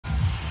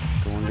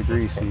going to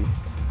Greasy.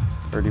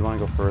 Or do you want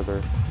to go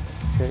further?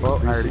 Okay, Well,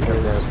 I already Greasy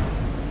heard goes. that.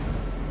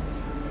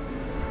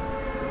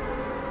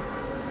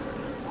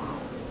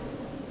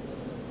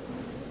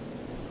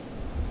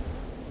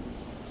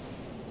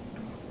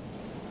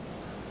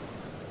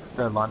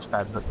 The launch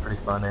pads look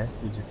pretty fun, eh?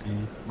 Did you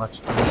see much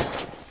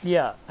of it?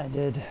 Yeah, I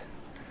did.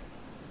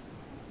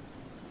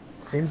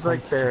 Seems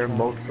like they're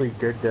mostly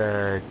good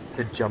to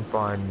jump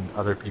on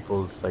other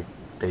people's like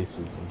bases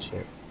and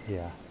shit.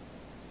 Yeah.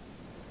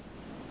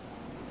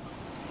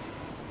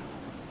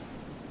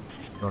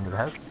 Going to the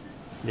house?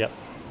 Yep.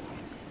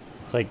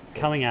 It's like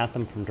coming at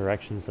them from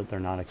directions that they're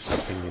not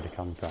expecting you to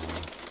come from.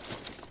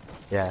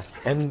 Yeah,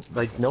 and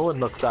like no one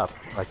looks up.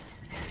 Like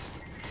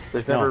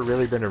there's No. never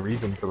really been a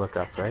reason to look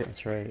up, right?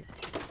 That's right.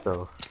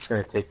 So it's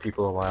gonna take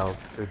people a while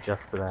to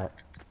adjust to that.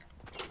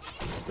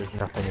 There's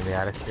nothing in the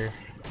attic here.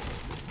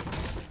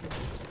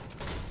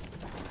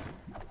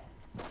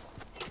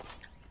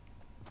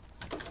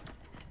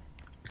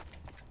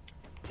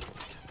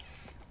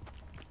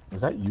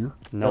 Was that you?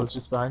 Nope. That was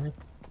just behind me?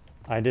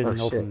 I didn't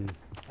Oh, shit. open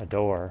a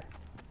door.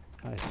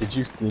 Did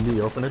you see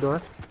me open a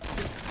door?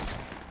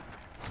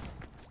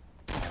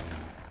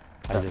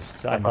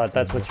 I thought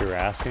that's what you were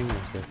asking,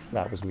 is if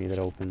that was me that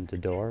opened the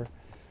door.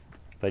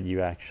 But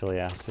you actually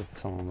asked if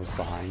someone was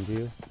behind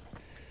you.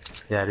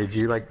 Yeah, did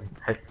you like,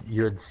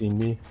 you had seen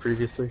me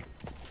previously?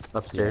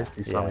 Upstairs?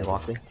 Yeah, You saw yeah, me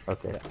walking?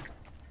 Okay. Yeah.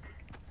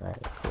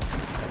 Alright, cool.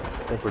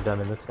 I think we're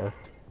done in this house.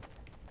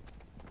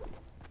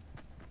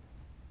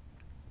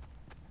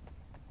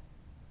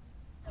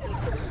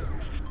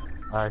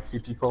 I see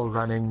people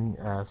running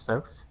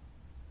south.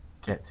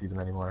 Can't see them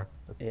anymore.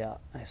 Yeah,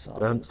 I saw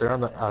They're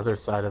on the other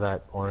side of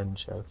that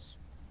orange house.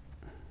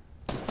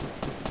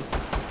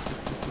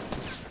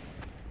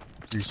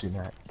 Who's shooting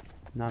at?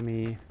 Not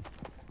me.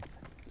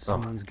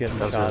 Someone's getting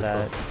shot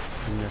at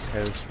in this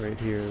house right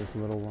here, this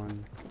little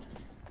one.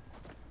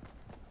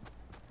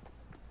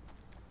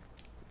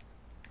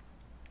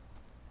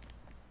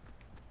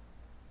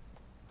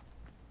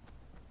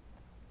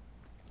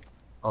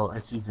 Oh,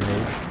 I see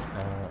grenades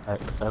at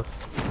the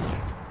south.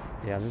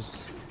 Yeah, there's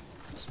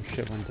some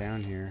shit went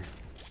down here.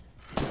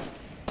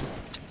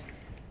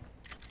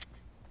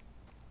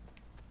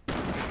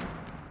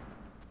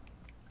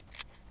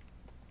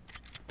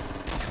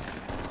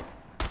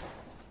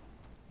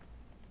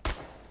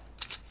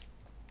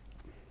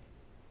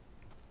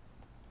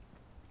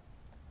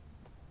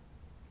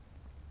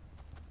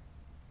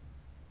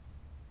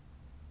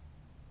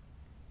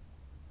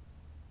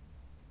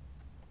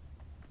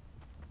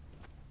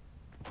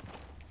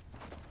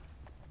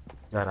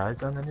 Got eyes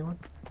on anyone?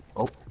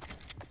 Oh,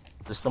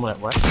 there's someone at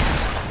west.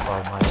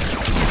 Oh my.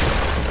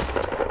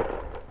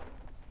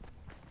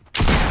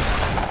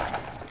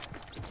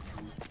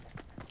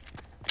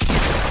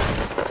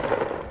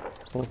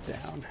 Both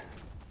down.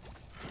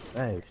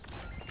 Nice.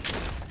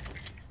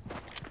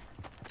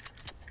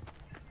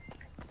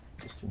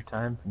 Just in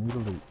time for me to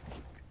loot.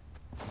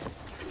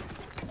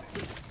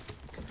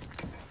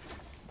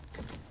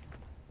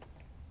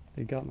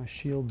 They got my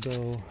shield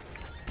though.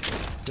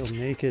 Feel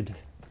naked.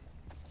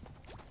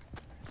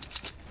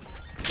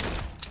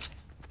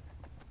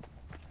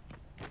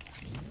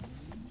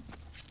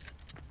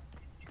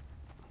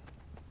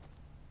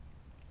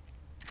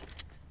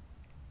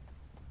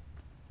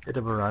 Bit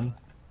of a run.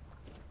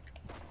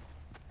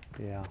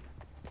 Yeah.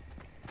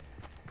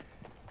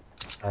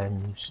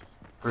 I'm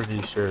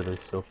pretty sure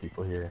there's still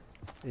people here.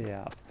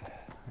 Yeah.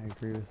 I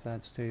agree with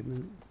that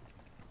statement.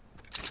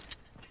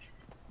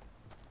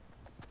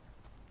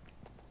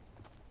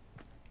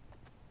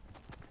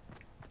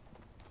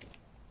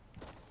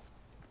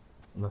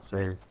 Unless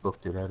they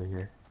booked it out of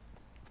here.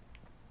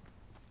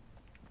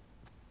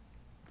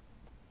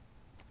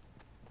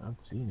 I don't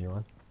see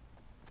anyone.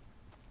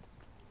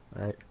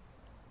 Alright.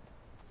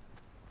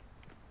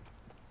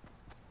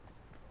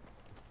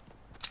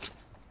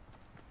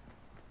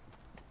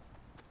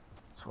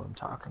 That's what I'm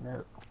talking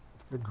about.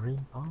 The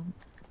green bomb.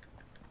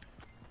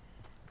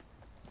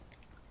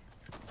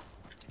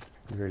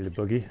 You ready to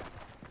boogie?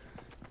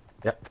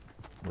 Yep.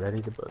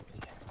 Ready to boogie.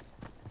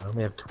 I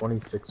only have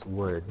 26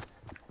 wood.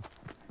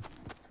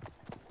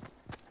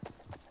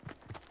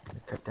 Gonna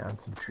cut down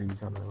some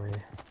trees on the way.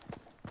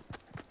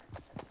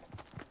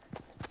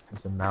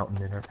 There's a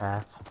mountain in our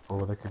path.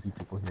 Oh, there could be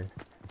people here.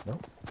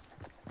 Nope.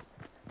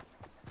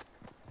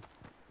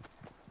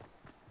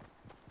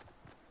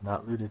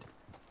 Not looted.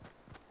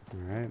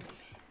 Alright.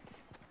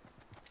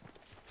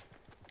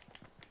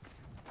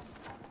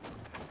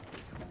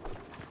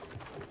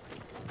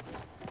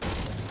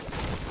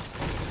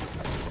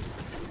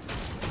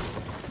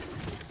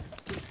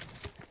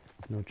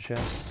 No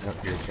chest. Oh,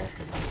 here, okay.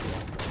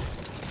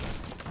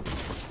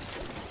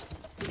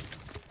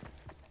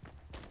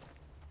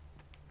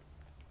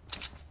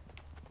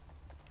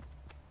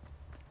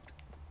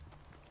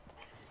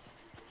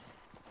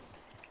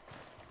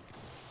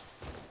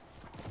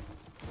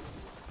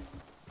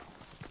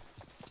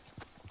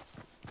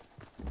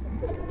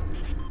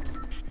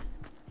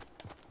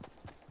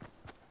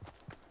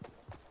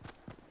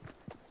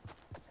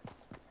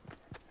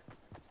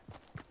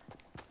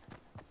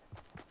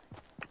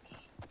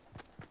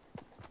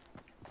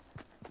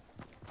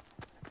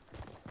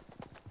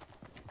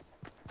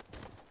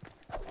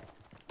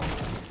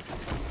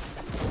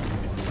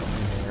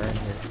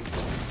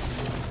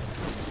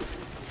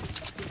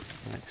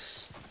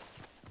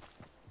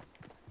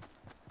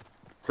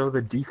 so the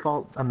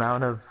default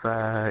amount of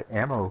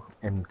ammo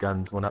in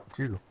guns went up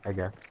too, I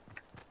guess.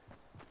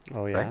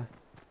 Oh yeah? Right?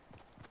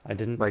 I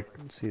didn't Like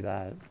see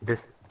that.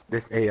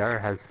 this AR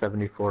has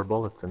 74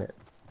 bullets in it.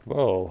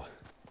 Whoa.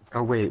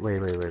 Oh wait.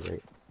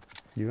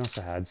 You must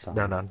have had some.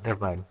 No, never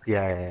mind.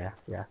 Yeah.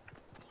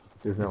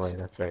 There's no way,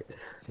 that's right.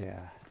 Yeah.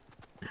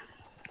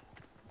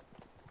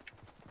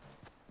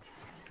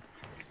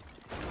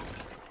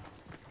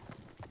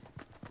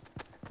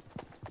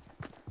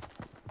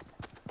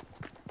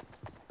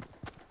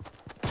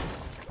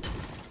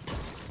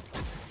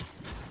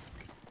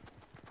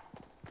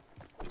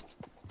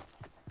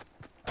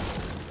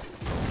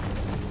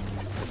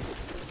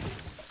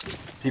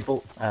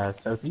 People,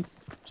 southeast,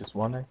 just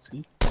one I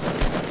see.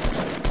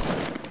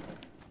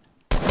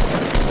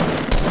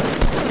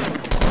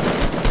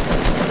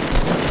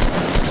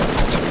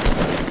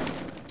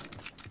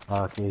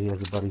 Okay, he has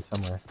a buddy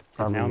somewhere. It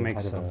Probably now ahead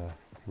makes of him. a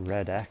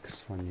red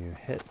X when you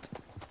hit.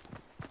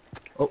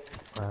 Oh,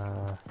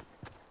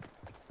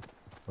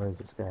 where is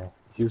this guy?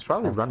 He was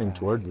probably running Okay.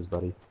 towards his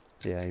buddy.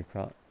 Yeah, you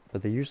probably.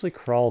 But they usually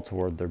crawl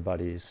toward their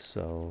buddies,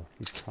 so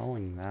he's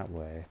crawling that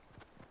way.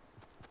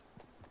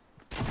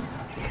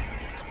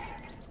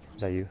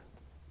 Is that you?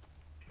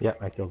 Yeah,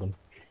 I killed him.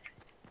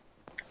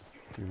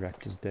 You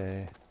wrecked his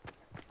day.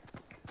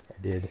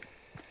 I did.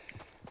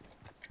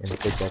 And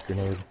take that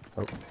grenade.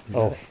 Oh.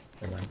 Oh,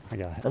 Never mind. I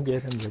got it. I'm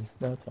good.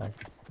 No, it's fine.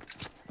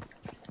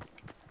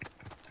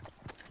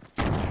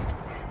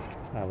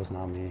 That was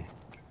not me.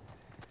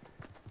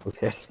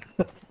 Okay.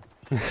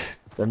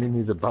 That mean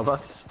he's above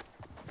us?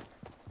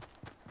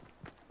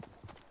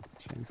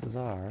 Chances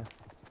are.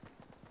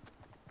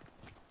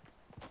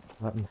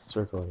 Not in the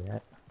circle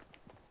yet.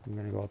 I'm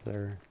gonna go up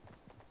there,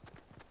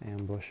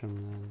 ambush him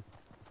then.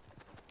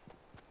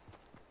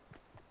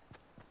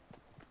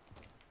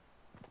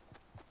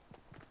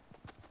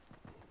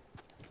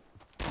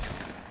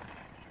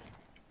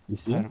 You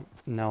see him?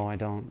 No, I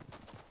don't.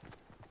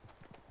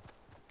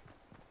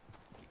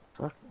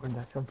 Fuck, where'd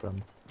that come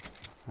from?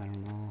 I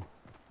don't know.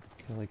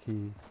 I feel like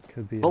he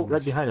could be. Oh, on right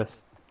this- behind us.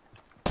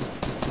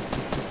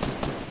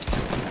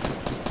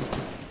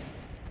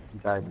 He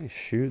died. He's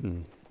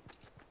shooting.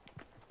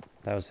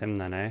 That was him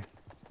then, eh?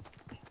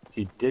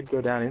 He did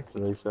go down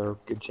instantly, so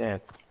good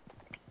chance.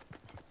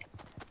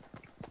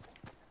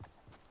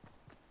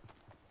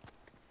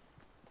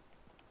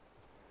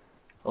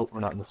 Oh,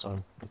 we're not in the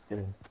storm. Let's get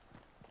in.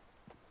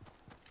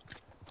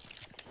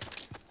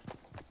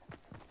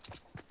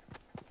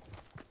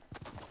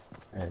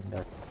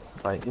 And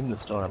by in the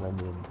storm, I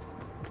mean...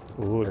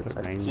 Ooh, it's it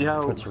like- rain, see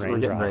how puts we're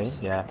getting rain? raindrops.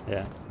 Yeah,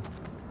 Yeah.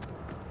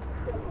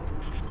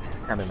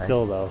 kind of nice.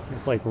 Still though,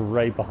 it's like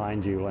right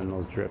behind you when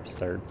those drips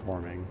start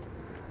forming.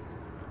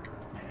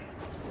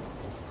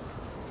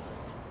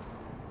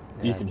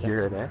 You Yeah, can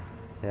hear it, eh?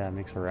 Yeah, it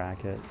makes a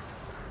racket.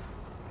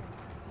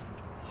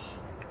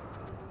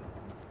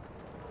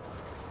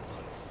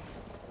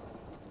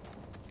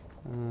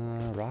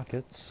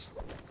 Rockets.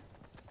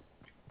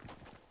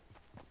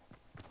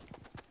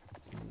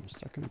 I'm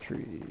stuck in a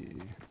tree.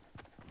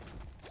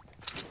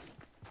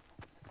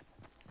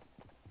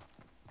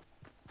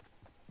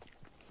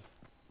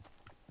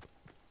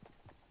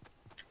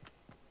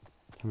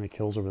 How many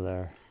kills over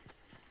there?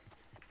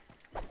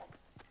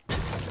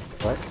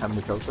 What? How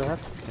many kills do I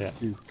have? Yeah.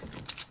 2.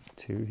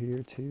 2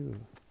 here too.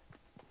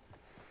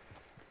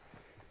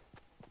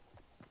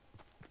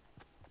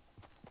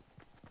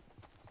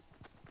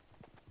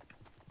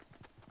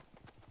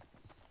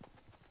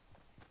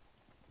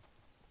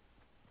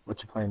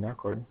 What you playing now,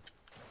 Courtney?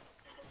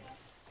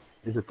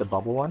 Is it the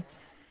bubble one?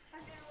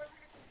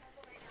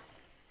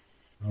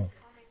 Oh.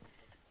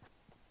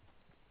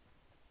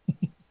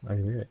 I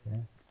hear it, yeah.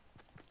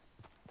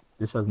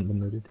 This hasn't been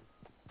looted.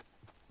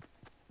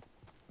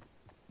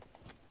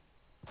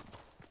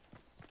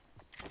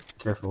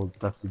 Careful,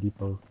 Dusty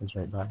Depot is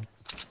right by us.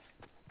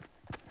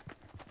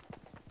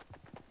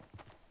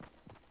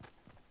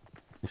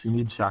 If you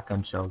need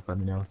shotgun shells, let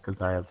me know,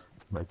 because I have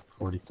like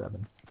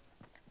 47.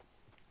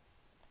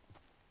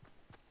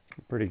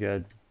 Pretty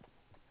good.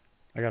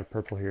 I got a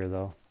purple here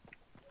though.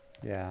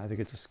 Yeah, I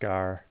think it's a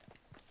scar.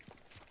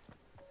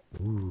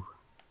 Ooh.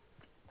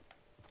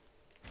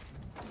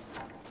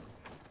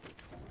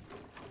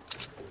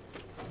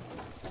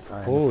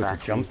 Oh,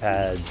 it's a jump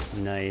pad.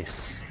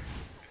 Nice.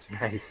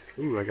 Nice.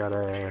 Ooh, I got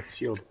a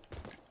shield.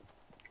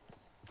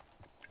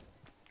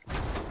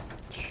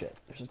 Shit,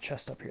 there's a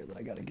chest up here that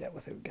I gotta get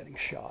without getting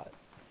shot.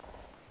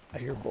 I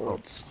hear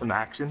bullets. Some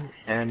action,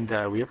 and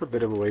we have a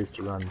bit of a ways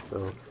to run,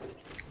 so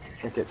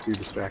can't get too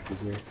distracted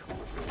here.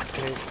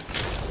 Okay.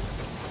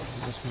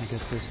 I'm just gonna get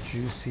this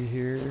juicy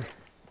here.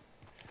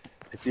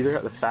 It's either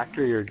at the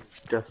factory or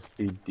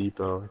Dusty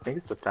Depot. I think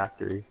it's the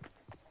factory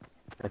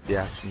that the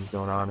action's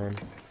going on in.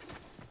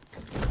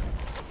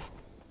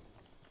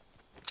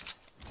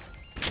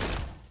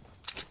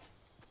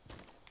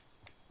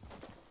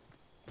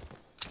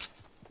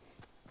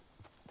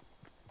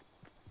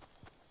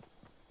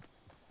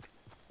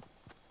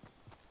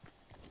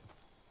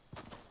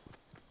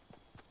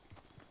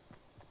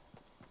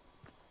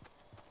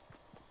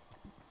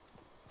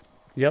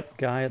 Yep,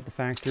 guy at the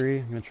factory.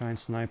 I'm gonna try and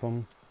snipe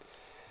him.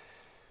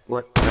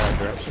 What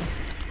direction?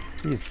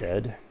 He's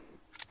dead.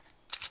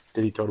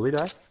 Did he totally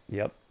die?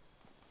 Yep.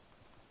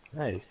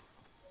 Nice.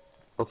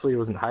 Hopefully he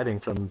wasn't hiding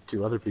from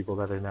 2 other people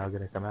that are now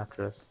gonna come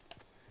after us.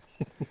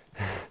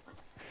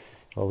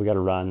 Well, we gotta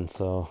run,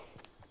 so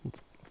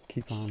let's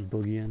keep on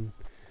boogieing.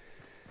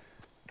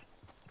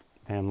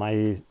 And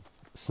my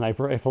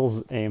sniper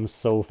rifles aim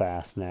so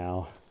fast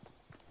now.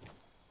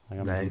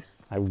 Like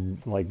Nice. I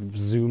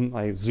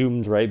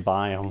zoomed right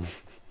by him.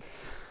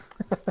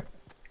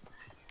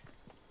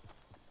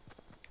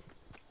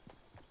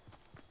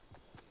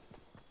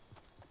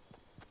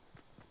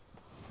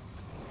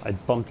 I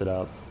bumped it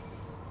up.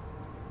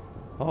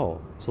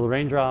 Oh, so the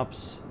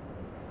raindrops,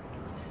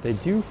 they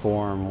do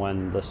form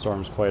when the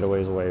storm's quite a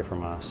ways away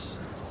from us.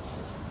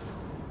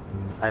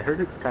 I heard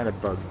it's kind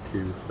of bugged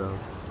too, so...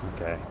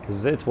 Okay,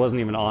 because it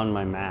wasn't even on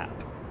my map,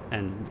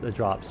 and the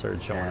drops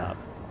started showing up.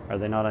 Are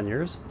they not on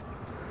yours?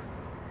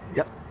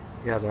 Yep.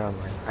 Yeah, they're on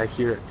mine. I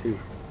hear it too.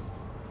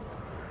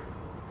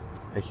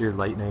 I hear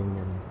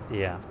lightning and...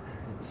 Yeah,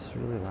 it's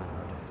really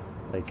loud.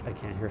 Like, I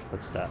can't hear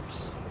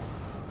footsteps.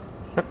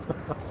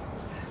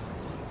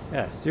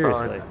 Yeah,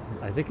 seriously.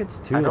 I think it's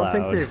too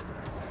loud.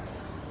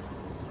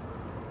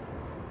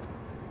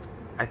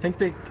 I think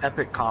they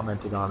Epic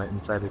commented on it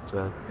and said it's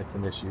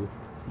an issue.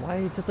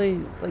 Why did they,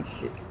 like,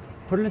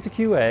 put it into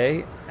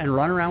QA and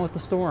run around with the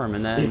storm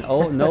and then,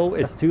 oh no,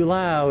 it's too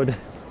loud.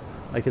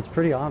 Like, it's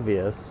pretty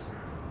obvious.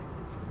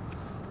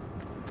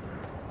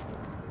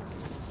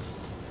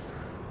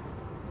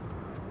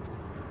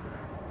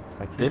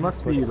 They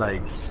must be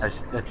like a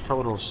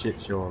total shit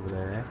show over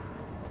there, eh?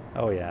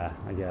 Oh yeah,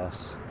 I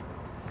guess.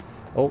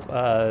 Oh,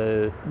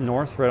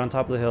 north, right on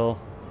top of the hill.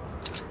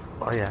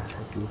 Oh yeah, I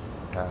see.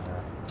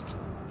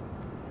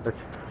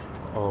 That's...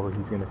 Oh,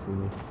 he's gonna see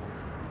me.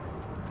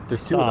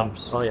 There's 2 of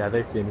them. Oh yeah,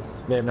 they see me.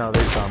 They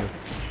saw me.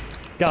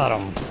 Got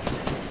him.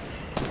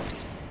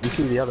 You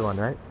see the other one,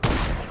 right?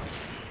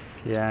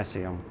 Yeah, I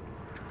see him.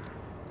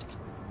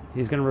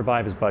 He's gonna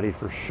revive his buddy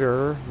for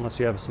sure, unless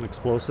you have some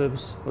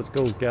explosives. Let's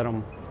go get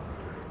him.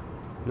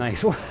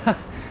 Nice.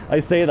 I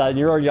say that, and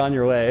you're already on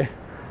your way.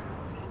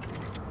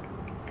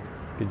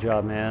 Good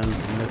job, man.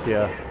 I'm with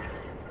ya.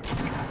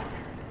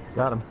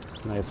 Got him.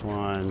 Nice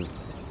one.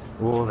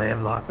 Oh, they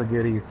have lots of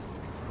goodies.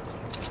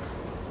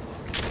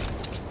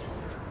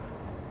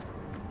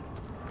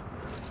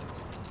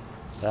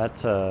 That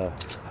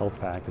health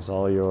pack is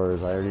all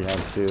yours. I already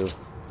have 2.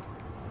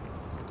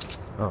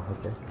 Oh,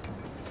 okay.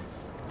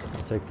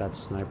 I'll take that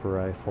sniper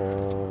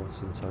rifle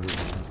since I already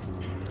have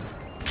one.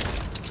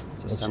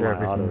 It's a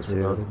semi-auto too.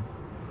 Reloaded.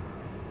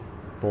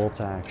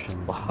 Bolt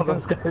action. Wow,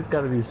 those guys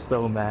gotta be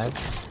so mad.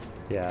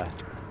 Yeah,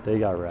 they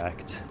got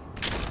wrecked.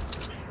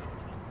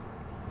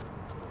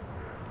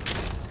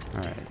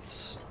 Alright.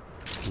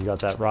 You got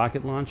that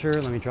rocket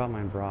launcher? Let me drop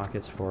my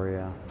rockets for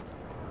you.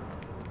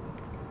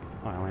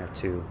 Oh, I only have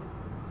 2.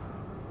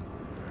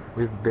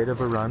 We have a bit of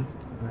a run.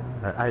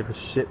 I have a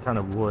shit ton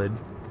of wood.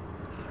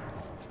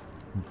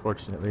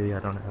 Unfortunately, I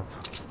don't have...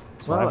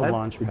 So I have a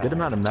launch a pad. good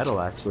amount of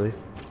metal, actually.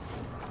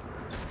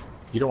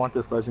 You don't want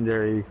this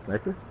legendary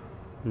sniper?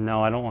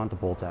 No, I don't want the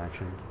bolt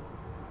action.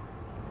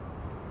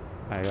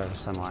 I got a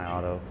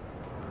semi-auto.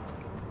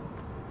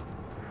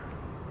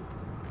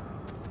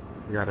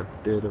 We got a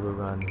bit of a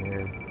run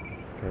here.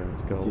 Okay,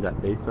 let's go. See that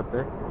base up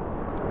there?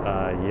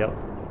 Yep.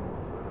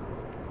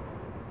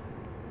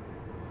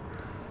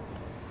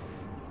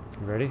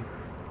 You ready?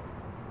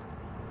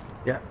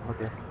 Yeah,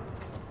 okay.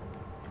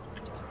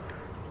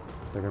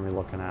 They're gonna be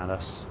looking at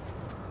us.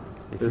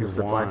 If There's you a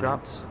supply want,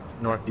 drop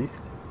northeast.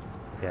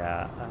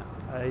 Yeah,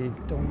 I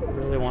don't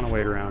really want to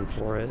wait around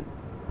for it.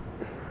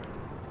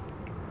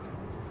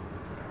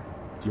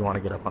 Do you want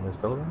to get up on this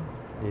hill then?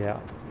 Yeah,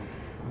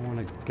 I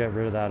want to get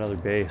rid of that other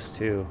base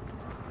too.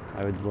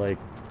 I would like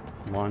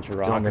launch a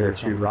rocket or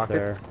something up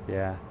there.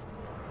 Yeah.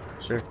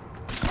 Sure.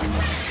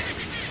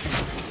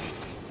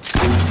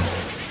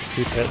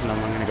 Keep hitting them.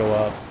 I'm gonna go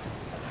up.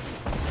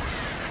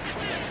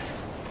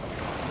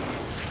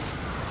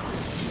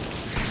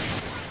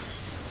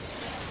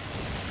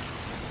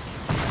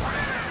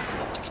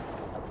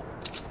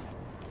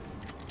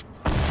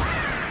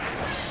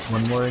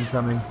 One more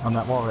incoming on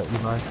that wall that you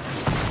marked.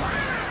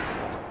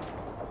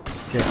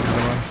 Get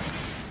another one.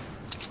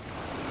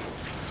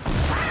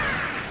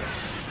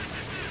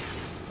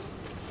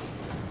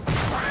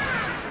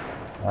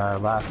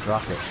 Last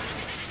rocket.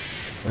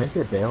 I think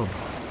they bailed.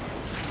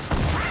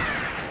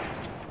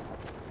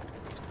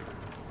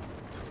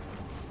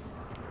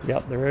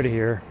 Yep, they're out of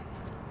here.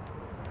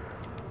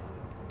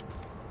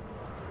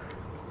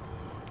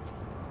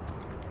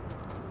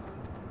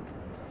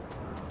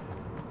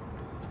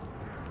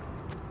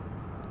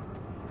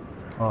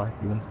 Oh, I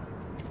see them.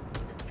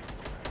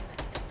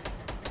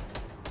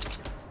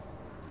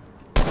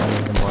 I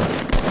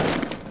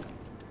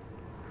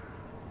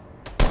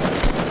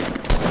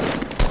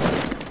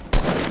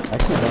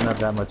actually don't have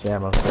that much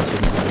ammo, so I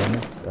shouldn't be doing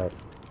this, but...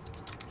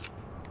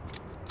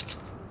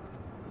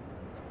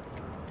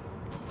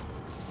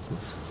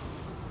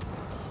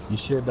 You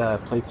should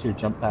place your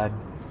jump pad.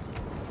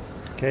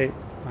 Okay,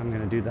 I'm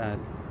gonna do that.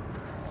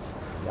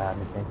 Yeah, let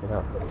me tank it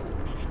up.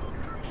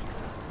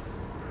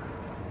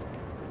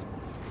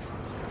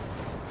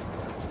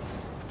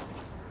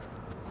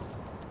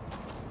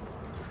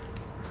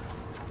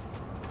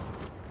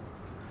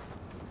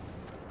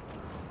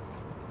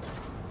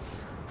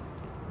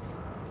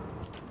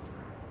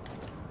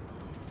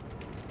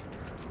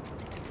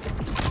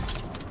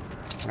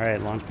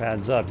 Alright, launch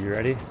pad's up. You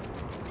ready?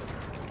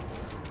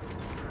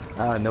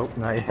 Nope,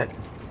 not yet.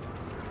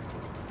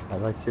 I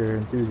like your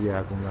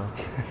enthusiasm though.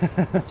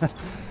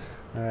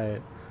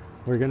 Alright.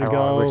 We're gonna I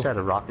go wish I had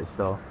a rocket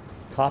cell.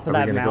 top of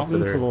Are we that gonna go for mountain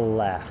to their- the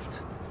left.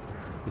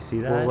 You see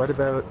that? Well, what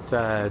about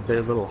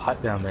their little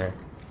hut down there?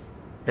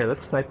 Hey,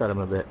 let's snipe at them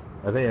a bit.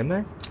 Are they in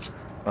there?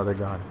 Oh, they're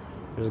gone.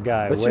 There's a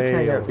guy Let's just way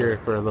hang out over. here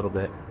for a little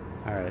bit.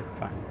 Alright,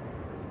 fine.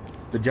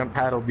 The jump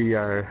pad will be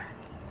our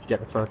get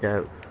the fuck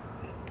out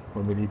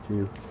when we need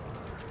to.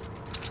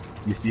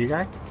 You see a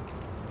guy?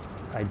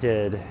 I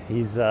did.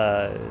 He's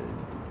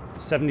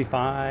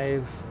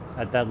 75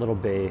 at that little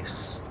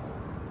base.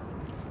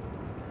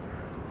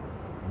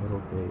 Little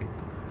base.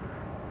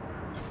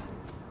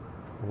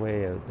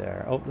 Way out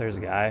there. Oh, there's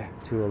a guy.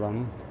 Two of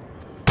them.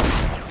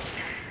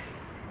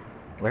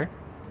 Where?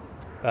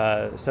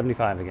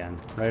 75 again.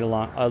 Right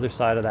along other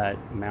side of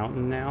that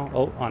mountain now.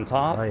 Oh, on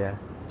top. Oh yeah.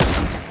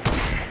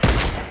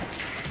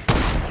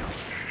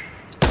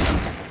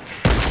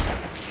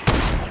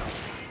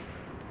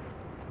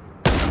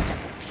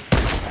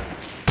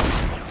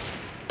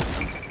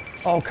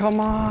 Oh, come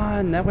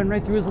on! That went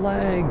right through his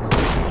legs.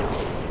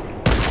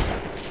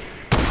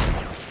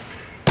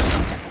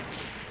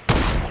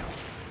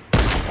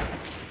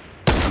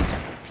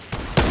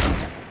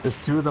 There's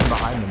two of them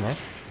behind them, eh?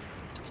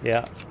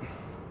 Yeah.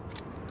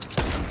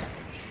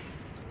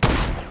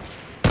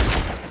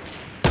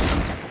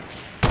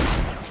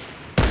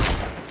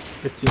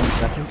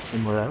 $15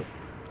 and we're out.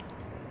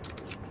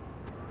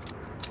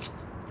 It's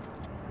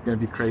gonna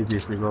be crazy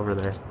if we go over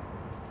there.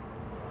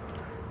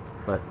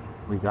 But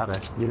we gotta.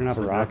 You don't have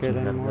a So rocket we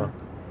gotta anymore?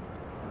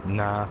 go.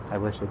 Nah, I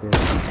wish I did.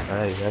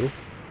 Alright, ready?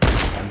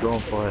 I'm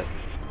going for it.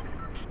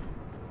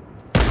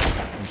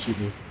 And shoot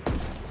me.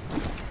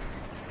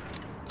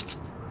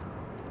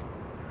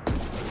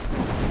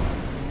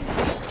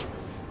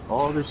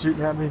 Oh, they're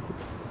shooting at me.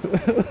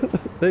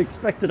 They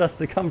expected us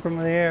to come from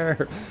the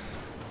air.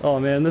 Oh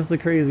man, this is a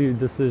crazy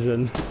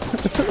decision.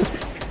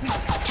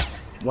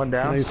 One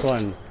down. Nice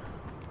one.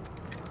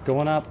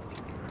 Going up.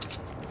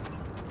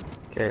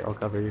 Okay, I'll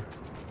cover you.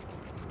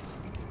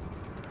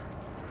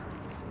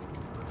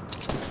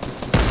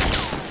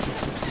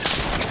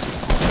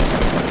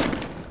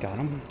 Got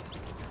him.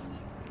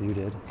 You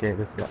did. Okay,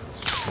 this guy.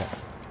 Yeah.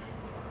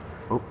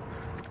 Oh,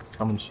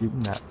 someone's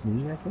shooting at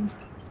me, I think.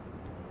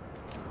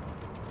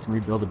 Can we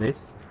build a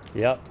base?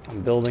 Yep,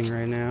 I'm building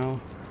right now.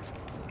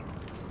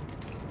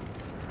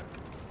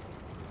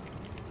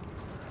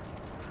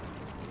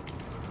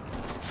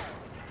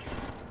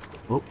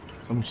 Oh,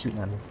 someone's shooting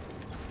at me.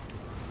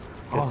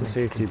 Get to I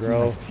safety, can see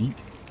bro. my feet.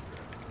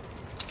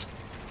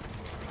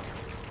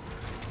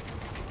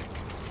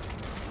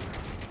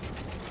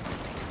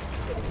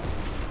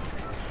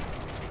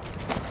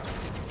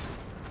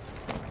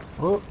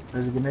 Oh,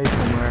 there's a grenade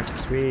somewhere.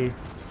 Sweet.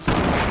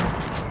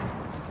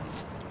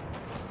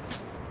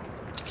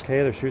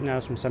 Okay, they're shooting at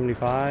us from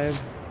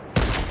 75.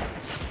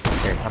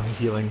 Okay, I'm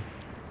healing.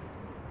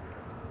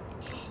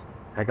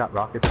 I got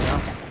rockets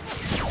now.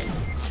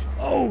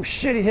 Oh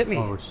shit, he hit me.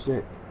 Oh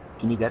shit.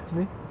 Can you get to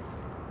me?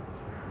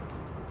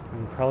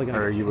 I'm probably gonna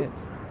Or are get you- hit.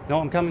 No,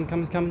 I'm coming.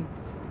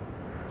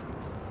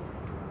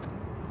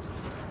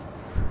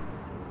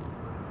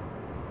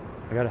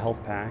 I got a health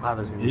pack. Wow,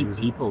 there's I'm gonna 8 use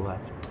it. people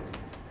left.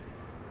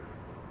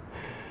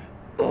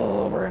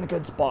 Oh, we're in a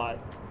good spot.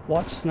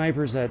 Watch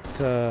snipers at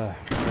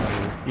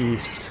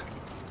east.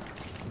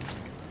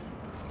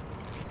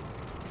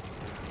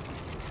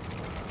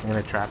 I'm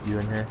gonna trap you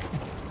in here.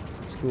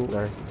 It's cool.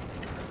 Sorry.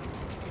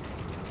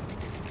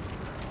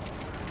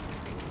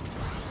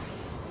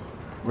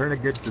 We're in a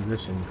good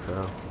position,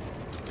 so.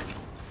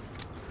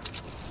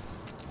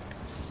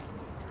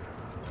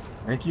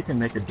 I think you can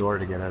make a door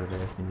to get out of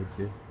there if you need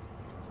to.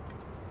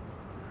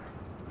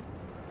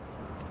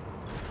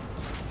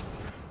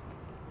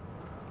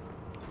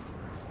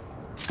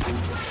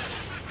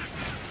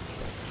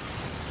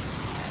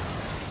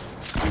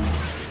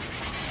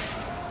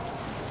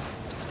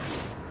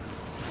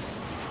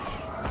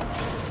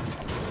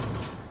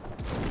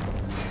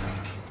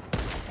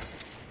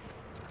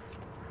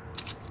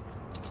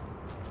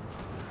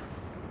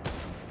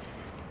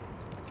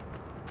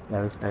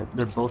 Yeah, this guy,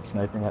 they're both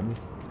sniping at me.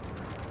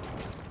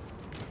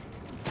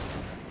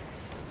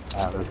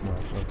 Ah, there's more.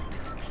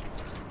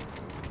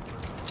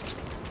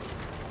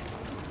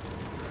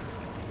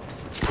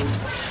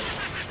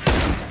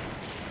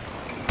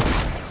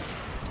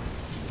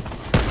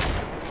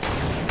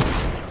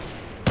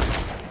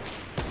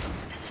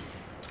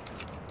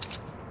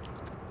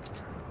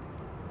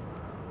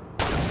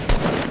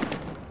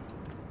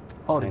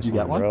 Oh, did Nice you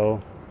get one?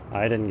 bro?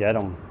 I didn't get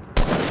him.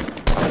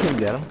 I didn't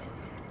get him.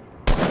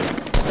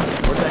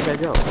 Where'd that guy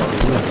go? Oh,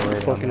 he's He's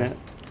right booking on it.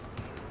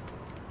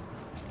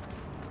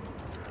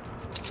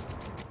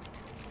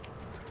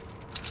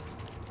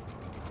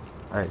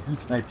 Alright, who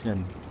sniped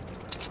him?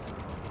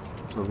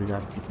 That's what we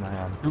gotta keep an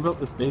eye on. Who built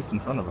this base in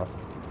front of us?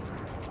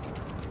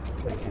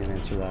 I can't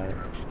answer that.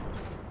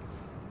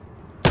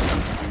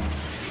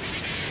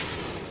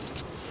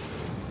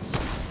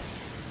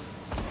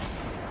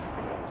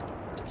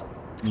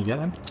 Can you get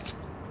him?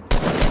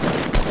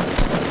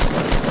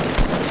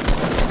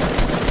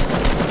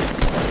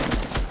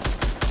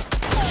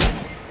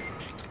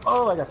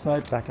 Oh, I got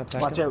sniped. Back up,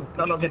 back Watch up.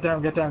 out. No, get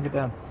down, get down, get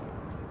down.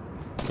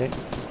 Okay.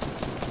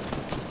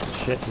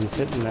 Shit, he's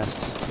hitting this.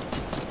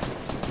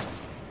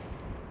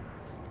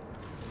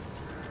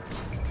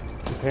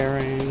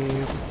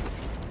 Repairing.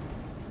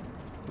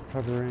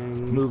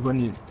 Recovering. Move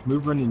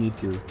when you need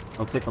to.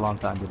 It'll take a long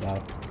time to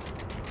die.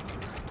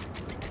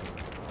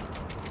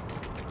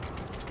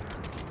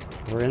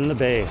 We're in the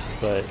base,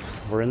 but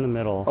we're in the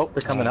middle. Oh,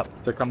 they're coming up.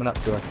 They're coming up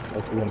to us.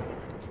 I see them.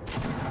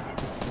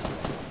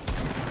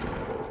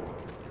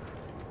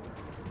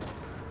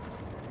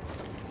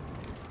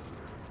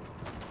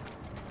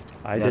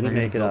 I Yeah, didn't they're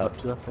gonna make it build up.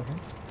 to us, I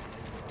think.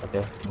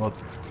 Okay, well,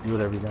 do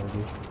whatever you gotta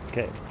do.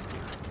 Okay.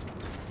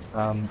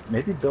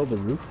 Maybe build a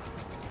roof.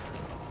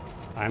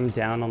 I'm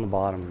down on the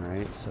bottom,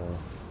 right? So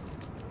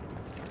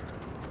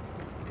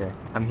Okay,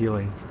 I'm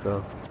healing,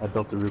 so I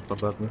built a roof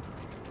above me.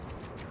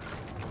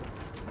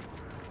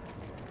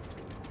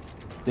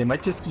 They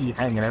might just be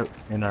hanging out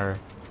in our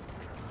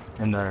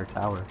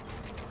tower.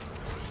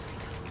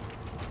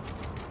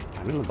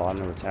 I'm in the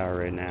bottom of the tower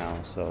right now,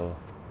 so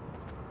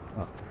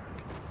Oh,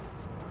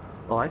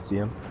 oh I see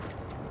him.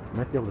 I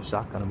might be able to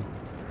shotgun him.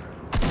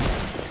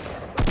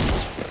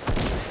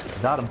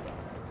 Got him.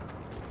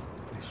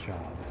 nice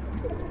job.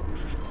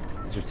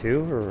 Is there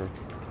two or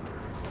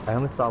I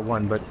only saw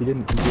one, but he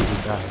didn't completely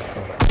die.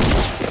 So.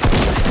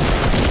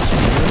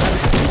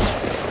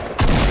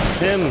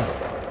 Tim?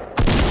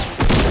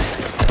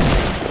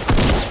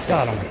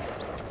 Got him.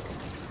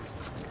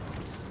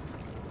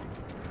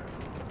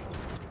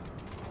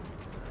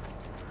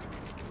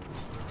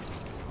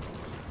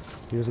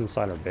 He was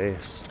inside our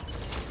base.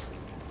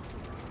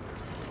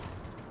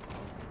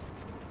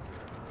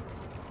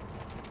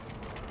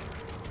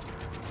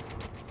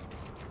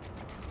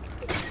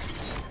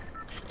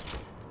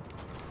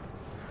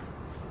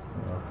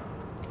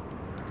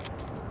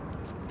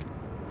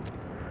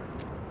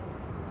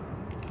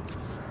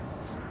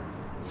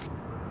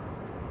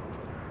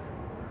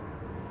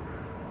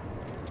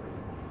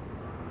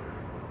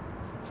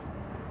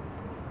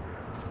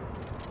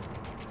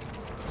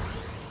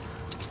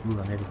 Ooh,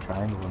 I made a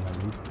triangle on my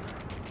roof.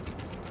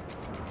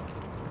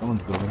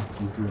 Someone's building.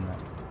 He's doing that.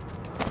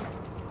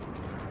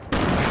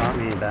 Not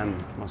me, them.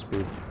 Must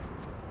be.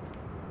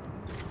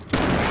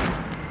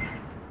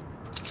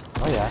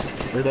 Oh yeah,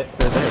 they're there.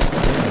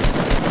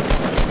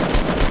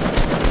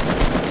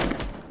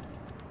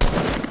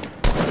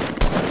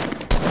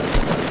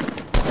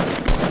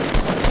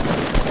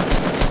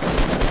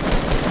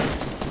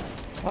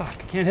 Fuck,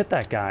 I can't hit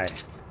that guy.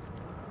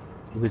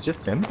 Is it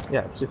just him?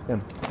 Yeah, it's just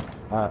him.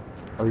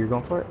 Oh, you're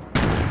going for it?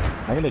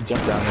 I'm gonna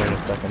jump down there in a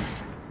second.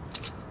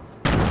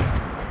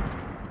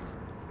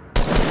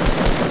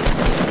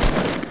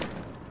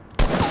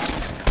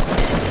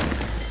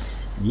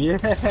 Yeah!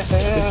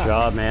 Good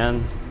job,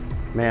 man.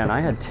 Man, I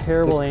had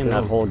terrible aim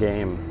that whole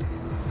game.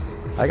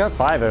 I got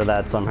 5 out of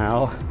that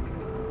somehow.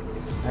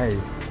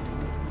 Nice.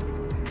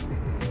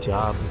 Good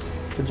job.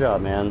 Good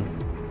job, man.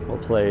 Well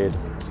played.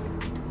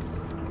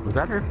 Was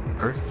that her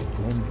first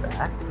game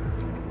back?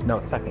 No,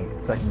 second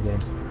game.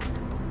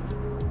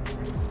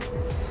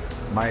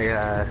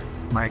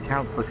 My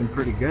account's looking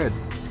pretty good.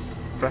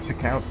 Fresh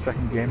account,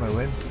 second game I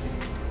win.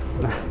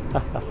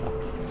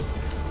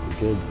 Some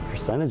good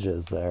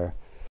percentages there.